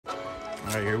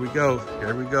All right, here we go.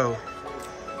 Here we go.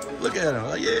 Look at him.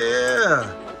 Oh,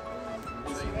 yeah.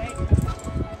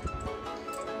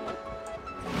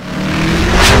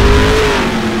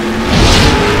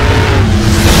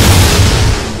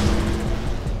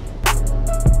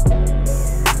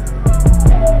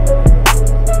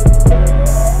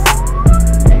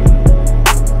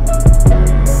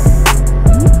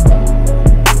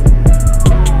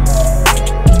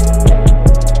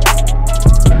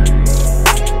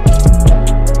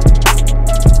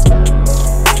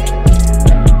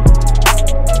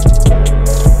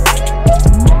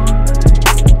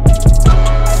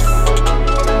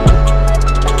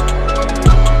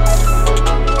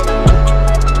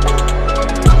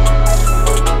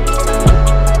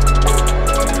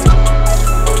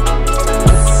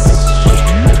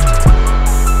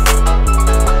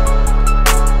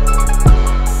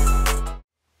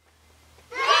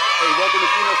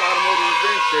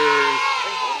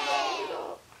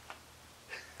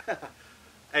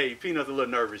 Hey, Peanut's a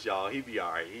little nervous, y'all. He be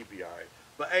all right. He be all right.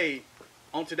 But, hey,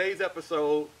 on today's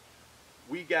episode,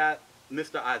 we got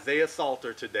Mr. Isaiah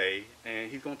Salter today,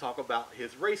 and he's going to talk about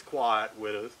his race quad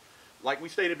with us. Like we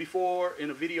stated before,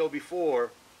 in a video before,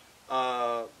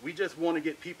 we just want to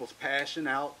get people's passion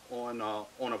out on a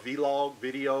vlog,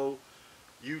 video,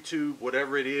 YouTube,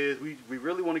 whatever it is. We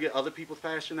really want to get other people's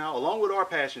passion out, along with our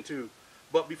passion, too.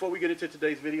 But before we get into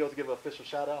today's video, let's give an official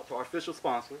shout out to our official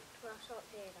sponsor,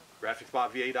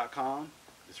 graphicsbotva.com.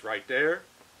 It's right there.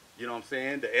 You know what I'm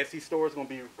saying? The Etsy store is going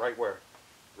to be right where?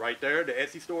 Right there. The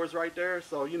Etsy store is right there.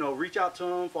 So, you know, reach out to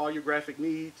them for all your graphic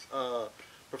needs.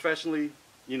 Professionally,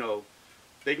 you know,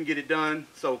 they can get it done.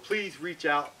 So please reach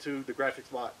out to the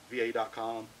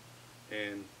graphicsbotva.com.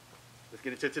 And let's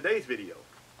get into today's video.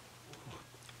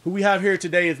 Who we have here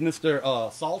today is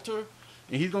Mr. Salter.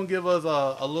 And he's going to give us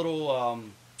a little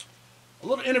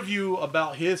interview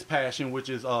about his passion, which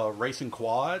is racing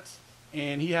quads.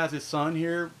 And he has his son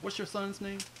here. What's your son's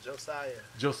name? Josiah.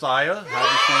 Josiah. Has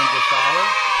his son Josiah.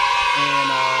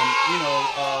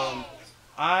 And,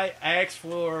 I asked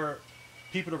for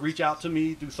people to reach out to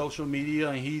me through social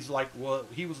media. And he's like, well,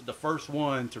 he was the first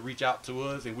one to reach out to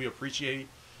us. And we appreciate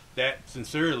that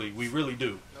sincerely. We really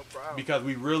do. No problem. Because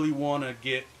we really want to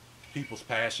get people's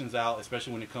passions out,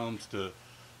 especially when it comes to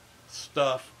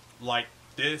stuff like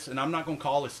this. And I'm not gonna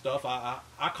call it stuff. I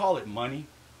call it money.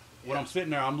 When I'm sitting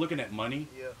there, I'm looking at money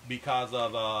because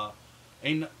of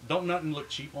don't nothing look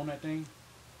cheap on that thing,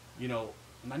 you know.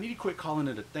 And I need to quit calling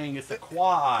it a thing. It's a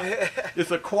quad.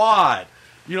 It's a quad.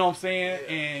 You know what I'm saying?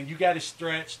 Yeah. And you got it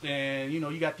stretched, and you know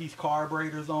you got these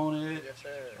carburetors on it. Yes,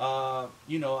 sir.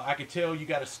 You know, I can tell you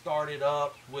got to start it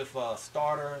up with a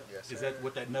starter. Yes, sir. Is that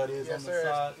what that nut is yes, on the sir.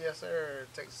 side? Yes, sir.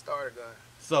 It takes a starter gun.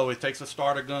 So it takes a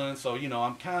starter gun. So, you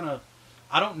know,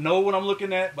 I don't know what I'm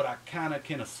looking at, but I kind of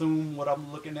can assume what I'm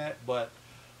looking at. But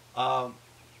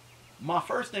my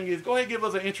first thing is, go ahead and give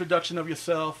us an introduction of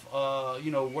yourself. You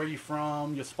know, where you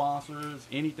from, your sponsors,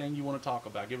 anything you want to talk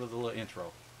about. Give us a little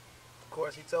intro. Of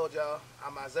course, he told y'all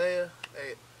I'm Isaiah.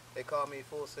 They call me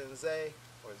FullSend Zay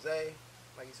or Zay.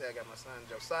 Like you said, I got my son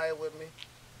Josiah with me.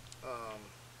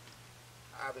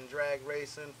 I've been drag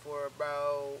racing for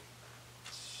about,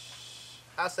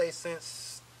 I say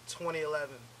since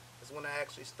 2011 is when I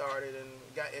actually started and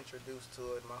got introduced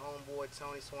to it. My homeboy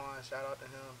Tony Swan, shout out to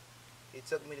him. He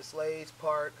took me to Slades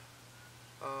Park,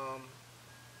 and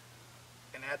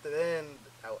after then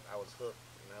I was hooked.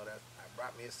 You know, that I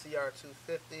brought me a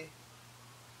CR250,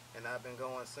 and I've been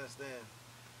going since then.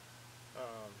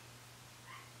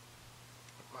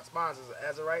 My sponsors,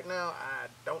 as of right now, I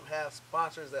don't have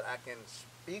sponsors that I can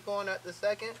speak on at the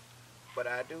second, but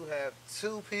I do have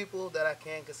two people that I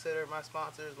can consider my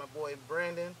sponsors. My boy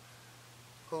Brandon,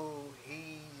 who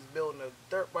he's building a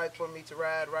dirt bike for me to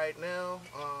ride right now.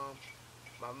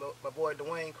 My boy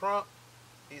Dwayne Crump,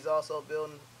 he's also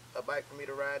building a bike for me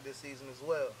to ride this season as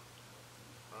well.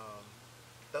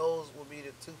 Those would be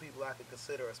the two people I could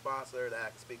consider a sponsor that I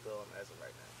can speak on as of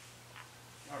right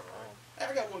now. All right.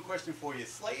 I got one question for you.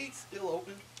 Slades still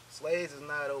open? Slades is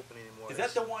not open anymore. Is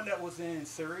that the one that was in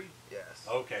Surrey? Yes.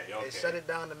 Okay, okay. They shut it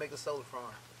down to make a solar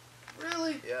farm.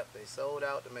 Really? Yep, they sold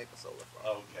out to make a solar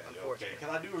farm. Okay, okay.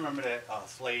 Because I do remember that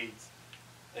Slades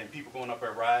and people going up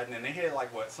there riding, and they had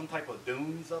like what, some type of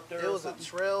dunes up there? It was a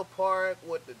trail park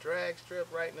with the drag strip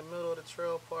right in the middle of the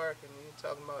trail park, and you're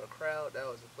talking about a crowd. That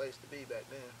was the place to be back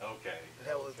then. Okay.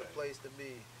 That was the place to be.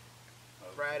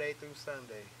 Okay. Friday through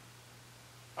Sunday.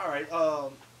 All right.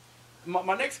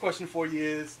 My next question for you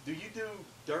is: do you do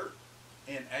dirt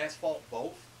and asphalt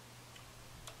both?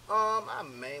 I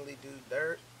mainly do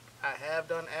dirt. I have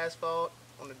done asphalt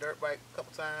on the dirt bike a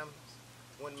couple times.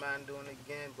 wouldn't mind doing it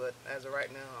again, but as of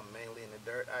right now, I'm mainly in the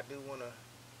dirt. I do want to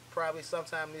probably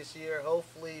sometime this year,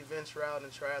 hopefully venture out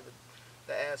and try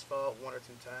the asphalt 1 or 2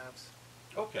 times.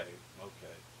 Okay,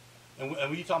 okay. And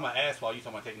when you talking about asphalt, you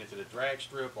talking about taking it to the drag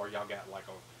strip, or y'all got like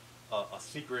a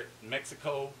secret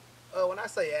Mexico? When I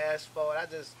say asphalt, I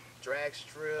just drag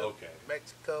strip, okay,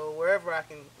 Mexico, wherever I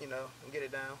can, you know, get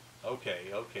it down. Okay,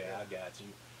 okay, yeah. I got you.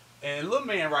 And little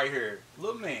man right here,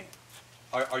 little man,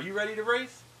 are you ready to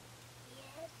race?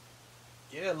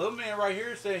 Yeah, little man right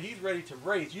here said he's ready to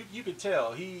race. You could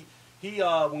tell he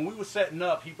when we were setting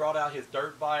up, he brought out his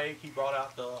dirt bike. He brought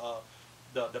out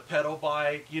the pedal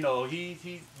bike. You know, you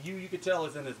could tell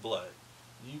it's in his blood.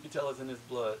 You could tell it's in his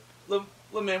blood. Little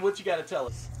man, what you got to tell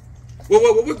us?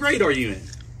 What grade are you in?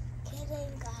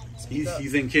 Kindergarten.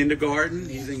 He's in kindergarten.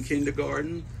 He's in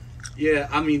kindergarten. Yeah,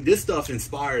 I mean, this stuff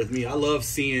inspires me. I love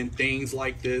seeing things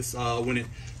like this when it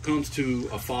comes to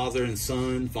a father and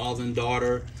son, father and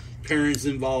daughter, parents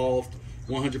involved,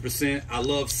 100%. I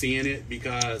love seeing it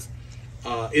because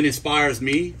it inspires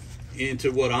me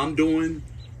into what I'm doing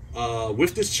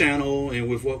with this channel and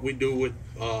with what we do with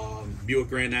Buick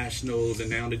Grand Nationals and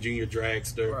now the Junior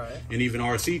Dragster, right, and even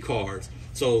RC cars.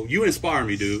 So you inspire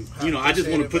me, dude. You know, I just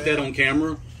want to put that on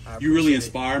camera. You really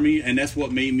inspire me, and that's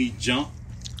what made me jump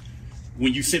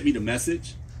when you sent me the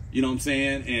message. You know what I'm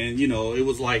saying? And, you know, it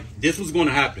was like, this was going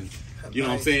to happen. You know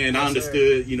what I'm saying? I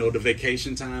understood, you know, the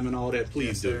vacation time and all that.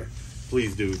 Please do.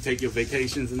 Please do. Take your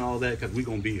vacations and all that, because we're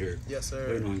going to be here. Yes,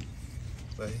 sir.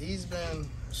 But he's been,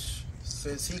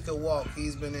 since he could walk,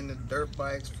 he's been in the dirt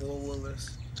bikes,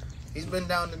 4-wheelers. He's been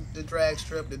down the drag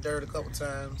strip, the dirt, a couple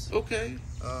times. Okay.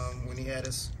 When he had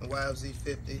his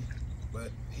YZ50. But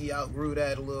he outgrew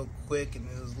that a little quick, and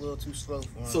it was a little too slow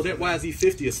for him. So that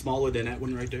YZ50 is smaller than that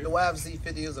one right there? The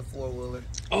YZ50 is a 4-wheeler.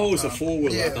 Oh, it's a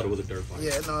 4-wheeler. Yeah. I thought it was a dirt bike.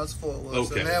 Yeah, no, it's 4-wheeler.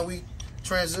 Okay. So now we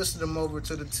transitioned him over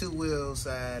to the 2-wheel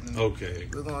side. And okay.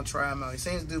 we're going to try him out. He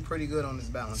seems to do pretty good on his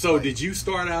balance. So bike. did you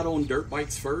start out on dirt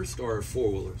bikes first or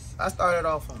 4-wheelers? I started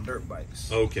off on dirt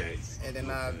bikes. Okay. And then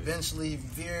I eventually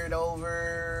veered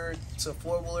over to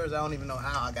 4-wheelers. I don't even know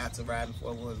how I got to riding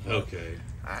 4-wheelers. Okay.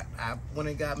 I went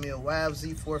and got me a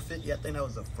YZ 450. I think that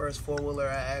was the first 4-wheeler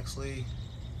I actually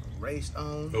raced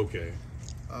on. Okay.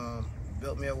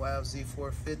 Built me a YZ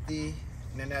 450.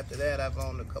 And then after that, I've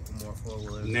owned a couple more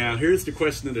 4-wheelers. Now, here's the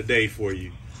question of the day for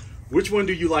you. Which one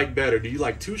do you like better? Do you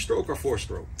like 2-stroke or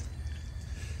 4-stroke?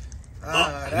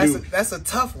 That's a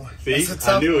tough one. See, that's a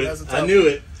tough I knew one. it. I knew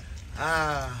it.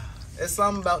 It's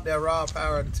something about that raw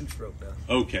power of the 2-stroke, though.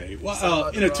 Okay. Well,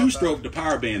 in a 2-stroke, the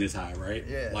power band is high, right?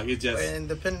 Yeah. Like it just, and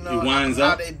depending on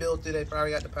how they built it, they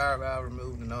probably got the power valve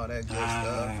removed and all that good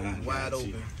stuff. And wide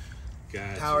open.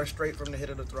 Got power you. straight from the head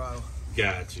of the throttle.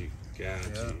 Got you.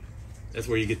 That's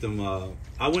where you get them.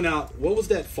 I went out. What was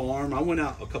that farm? I went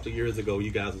out a couple of years ago.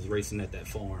 You guys was racing at that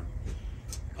farm,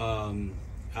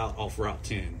 out off Route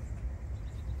 10.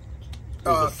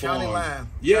 County line.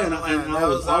 Yeah, and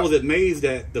I was amazed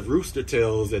at the rooster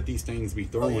tails that these things be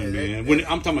throwing, man. When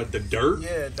I'm talking about the dirt,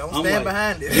 don't stand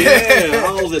behind it. Yeah,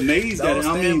 I was amazed at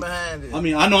it. Behind it. I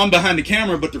mean, I know I'm behind the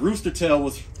camera, but the rooster tail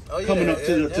was coming up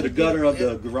to the gutter of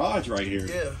the garage right here.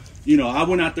 Yeah. You know, I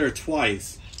went out there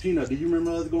twice. Peanut, do you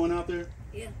remember us going out there?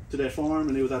 Yeah. To that farm,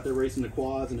 and they was out there racing the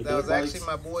quads and the dirt bikes? That was actually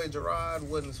my boy Gerard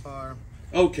Wooden's farm.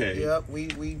 Okay. Yep, we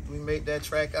made that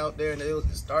track out there, and it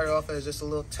started off as just a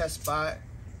little test spot.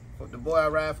 The boy I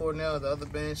ride for now, the other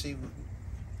bench,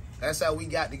 that's how we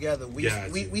got together.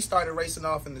 We started racing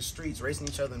off in the streets, racing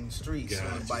each other in the streets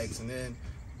on the bikes, and then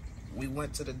we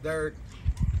went to the dirt,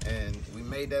 and we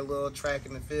made that little track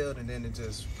in the field, and then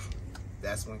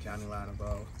that's when County Line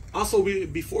evolved. Also,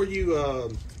 before we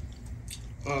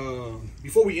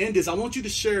end this, I want you to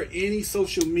share any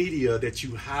social media that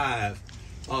you have,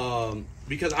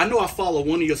 because I know I follow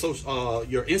one of your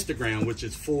Instagram, which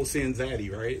is FullSend Zaddy,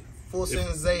 right?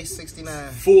 FullSend Zay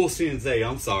 69. FullSend Zay.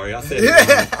 I'm sorry, I said it wrong.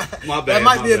 My bad. That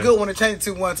might be a good one to change it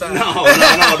to one time. No.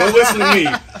 Don't listen to me.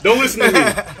 Don't listen to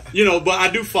me. You know, but I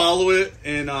do follow it,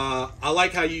 and I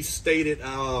like how you stated.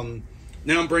 Now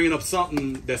I'm bringing up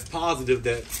something that's positive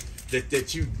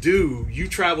that you do. You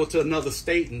travel to another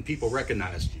state and people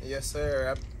recognize you. Yes,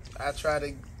 sir. I try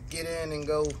to get in and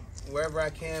go wherever I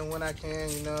can, when I can,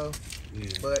 you know. Yeah.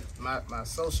 But my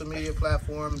social media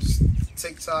platforms,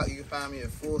 TikTok, you can find me at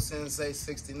FullSend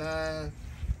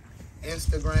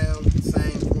Instagram,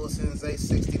 same FullSend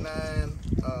 69.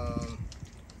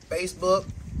 Facebook,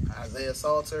 Isaiah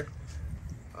Salter.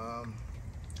 I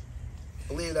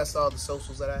believe that's all the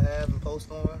socials that I have and post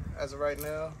on as of right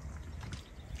now.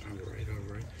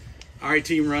 All right,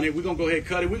 Team Run It. We're gonna go ahead and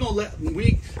cut it. We're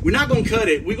not gonna cut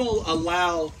it. We're gonna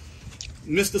allow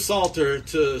Mr. Salter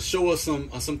to show us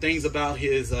some things about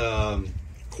his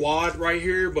quad right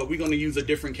here, but we're going to use a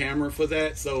different camera for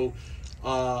that. So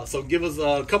so give us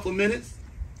a couple of minutes.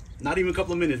 Not even a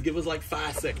couple of minutes. Give us like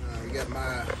 5 seconds. We got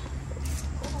my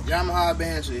Yamaha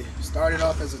Banshee. Started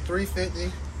off as a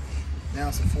 350. Now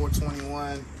it's a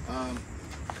 421.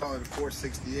 Call it a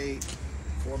 468.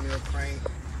 4-mil crank.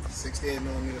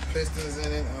 68mm pistons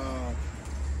in it.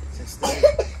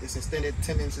 It's extended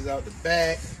 10 inches out the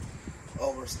back.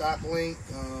 Over stock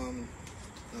length.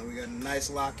 We got a nice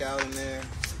lockout in there.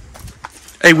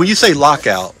 Hey, when you say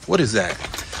lockout, what is that?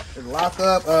 The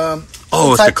lockup.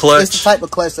 Oh, it's the clutch. It's the type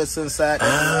of clutch that's inside. That Oh.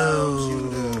 allows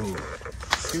you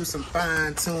to do some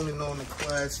fine tuning on the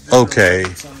clutch. Okay.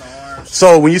 On the arms.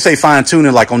 So when you say fine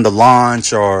tuning, like on the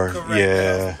launch or Correct.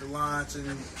 yeah. The launch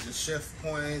and the shift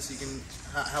points. You can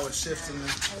how it shifts in the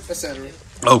etc.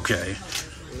 Okay.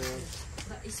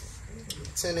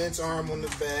 10-inch arm on the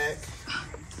back.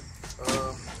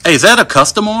 Hey, is that a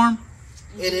custom arm?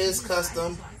 It is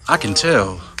custom. I can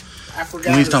tell. I forgot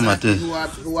When he's talking about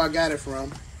exactly who I got it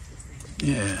from.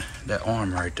 Yeah, that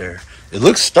arm right there. It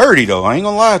looks sturdy though. I ain't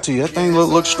gonna lie to you. That thing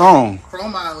looks strong.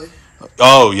 Chrome Ollie.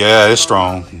 Oh yeah, it's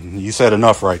strong. You said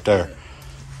enough right there.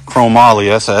 Chrome Ollie,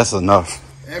 that's enough.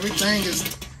 Everything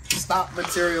is stock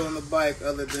material on the bike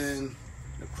other than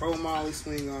the Chrome Ollie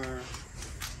swing arm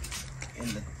and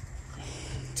the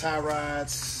tie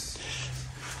rods.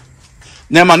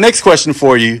 Now my next question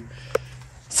for you.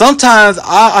 Sometimes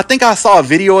I think I saw a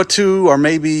video or two or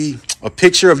maybe a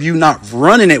picture of you not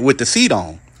running it with the seat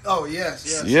on. Oh,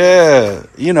 yes. Yeah.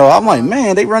 You know, I'm like,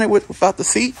 man, they run it without the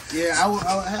seat? Yeah,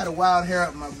 I had a wild hair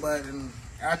up my butt, and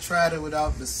I tried it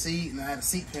without the seat, and I had a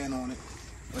seat pan on it,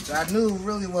 which I knew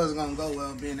really wasn't going to go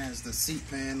well, being as the seat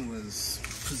pan was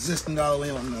positioned all the way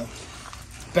on the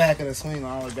back of the swing,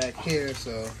 all the way back here,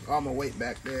 so all my weight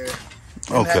back there.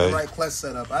 Didn't have the right clutch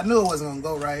setup. I knew it wasn't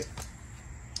going to go right.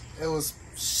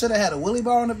 Should have had a wheelie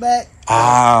bar on the back.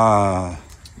 Ah.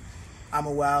 I'm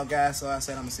a wild guy, so I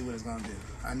said I'm going to see what it's going to do.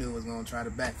 I knew it was going to try to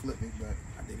backflip me, but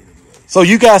I did it anyway. So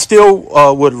you guys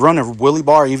still would run a wheelie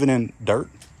bar even in dirt?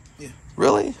 Yeah.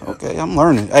 Really? Yeah. Okay, I'm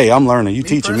learning. Hey, I'm learning. You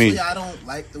teaching me. I don't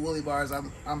like the wheelie bars.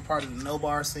 I'm part of the no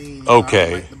bar scene. Okay. I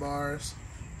don't like the bars,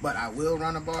 but I will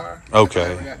run a bar. Okay. If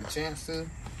I ever got the chance to.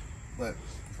 But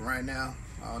for right now,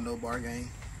 all no bar game.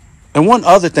 And one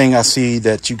other thing I see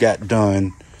that you got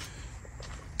done,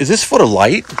 is this for the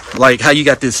light? Like how you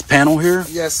got this panel here?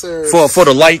 Yes, sir. For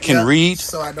the light can read?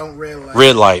 So I don't red light.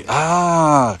 Red light.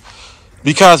 Ah.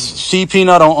 Because see,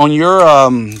 Peanut, on your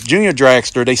junior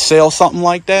dragster, they sell something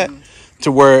like that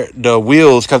to where the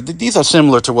wheels, because these are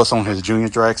similar to what's on his junior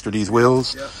dragster, these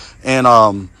wheels. Yep.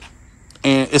 And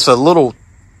it's a little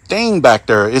thing back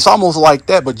there. It's almost like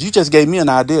that, but you just gave me an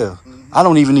idea. I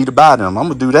don't even need to buy them. I'm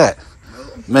going to do that.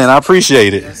 Nope. Man, I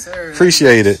appreciate it. Yes, sir.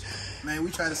 Appreciate it. Man,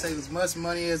 we try to save as much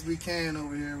money as we can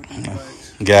over here with these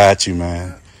bikes. Got you,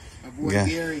 man. My boy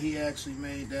Gary, he actually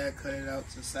made that, cut it out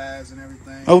to size and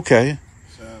everything. Okay.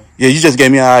 So yeah, you just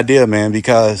gave me an idea, man,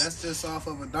 because that's just off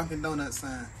of a Dunkin' Donuts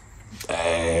sign.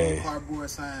 Hey. A cardboard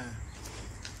sign.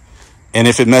 And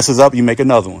if it messes up, you make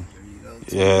another one.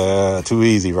 There you go. Yeah, too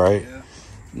easy, right? Yeah.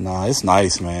 Nah, it's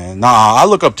nice, man. Nah, I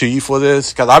look up to you for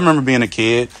this because I remember being a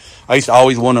kid. I used to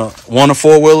always want a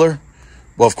four-wheeler.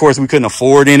 Well, of course, we couldn't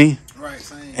afford any. Right,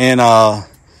 same. And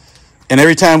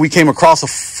every time we came across a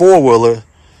four-wheeler,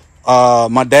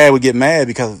 my dad would get mad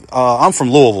because I'm from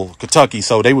Louisville, Kentucky,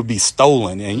 so they would be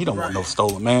stolen. And you don't want no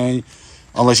stolen, man,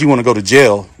 unless you want to go to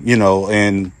jail, you know.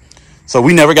 And so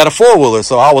we never got a four-wheeler,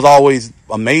 so I was always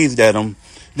amazed at them.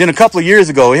 Then a couple of years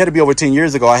ago, it had to be over 10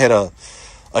 years ago, I had a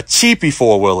cheapy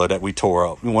four-wheeler that we tore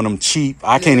up. One of them cheap.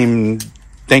 I can't even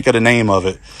think of the name of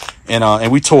it. And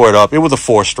we tore it up. It was a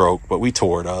 4-stroke, but we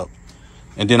tore it up.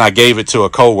 And then I gave it to a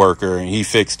coworker, and he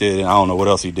fixed it, and I don't know what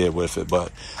else he did with it.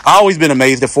 But I always been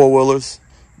amazed at four-wheelers.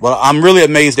 But I'm really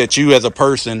amazed at you as a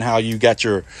person, how you got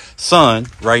your son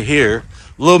right here,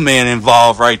 little man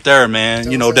involved right there, man.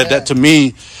 You know, that to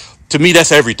me,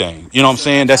 that's everything. You know what I'm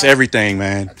saying? That's everything,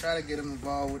 man. I try to get him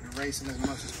involved with the racing as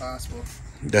much as possible.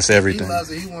 That's everything. He loves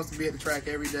it. He wants to be at the track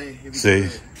every day. See?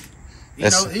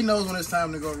 He knows when it's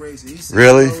time to go racing. He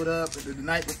really? Load up the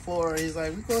night before. He's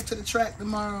like, we go to the track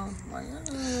tomorrow. I'm like,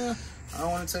 I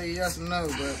don't want to tell you yes or no,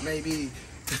 but maybe.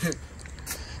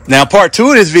 Now, part 2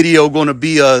 of this video going to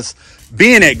be us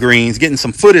being at Greens, getting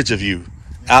some footage of you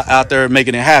out there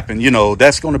making it happen. You know,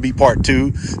 that's going to be part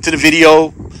 2 to the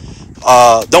video.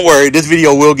 Don't worry, this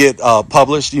video will get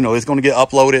published. You know, it's going to get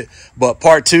uploaded. But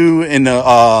part 2 in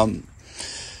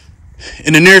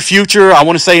the near future, I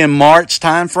want to say in March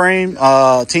time frame,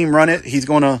 Team Run It, he's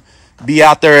going to be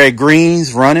out there at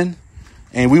Greens running.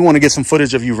 And we want to get some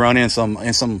footage of you running and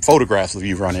some photographs of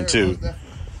you running too.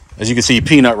 As you can see,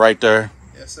 Peanut right there.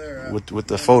 Yes, sir. With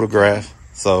the photograph.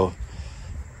 So,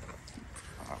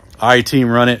 all right, team,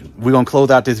 run it. We're gonna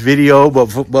close out this video, but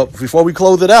before we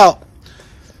close it out,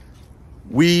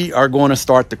 we are going to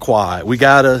start the quad. We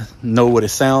gotta know what it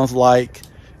sounds like,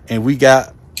 and we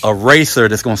got a racer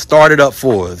that's gonna start it up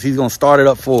for us. He's gonna start it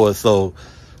up for us. So,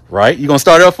 right, you gonna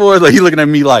start it up for us? Like, he's looking at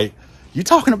me like, you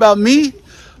talking about me?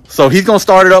 So he's gonna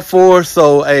start it up for us.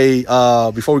 So,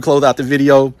 before we close out the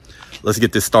video, let's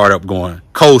get this startup going.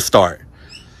 Cold start,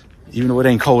 even though it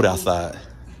ain't cold outside.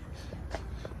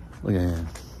 Look at him.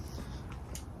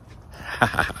 All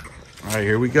right,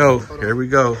 here we go. Here we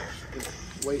go.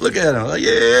 Look at him. Oh,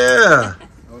 yeah.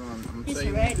 Hold on. He's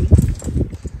ready.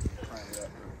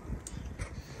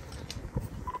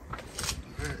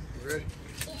 Alright, ready?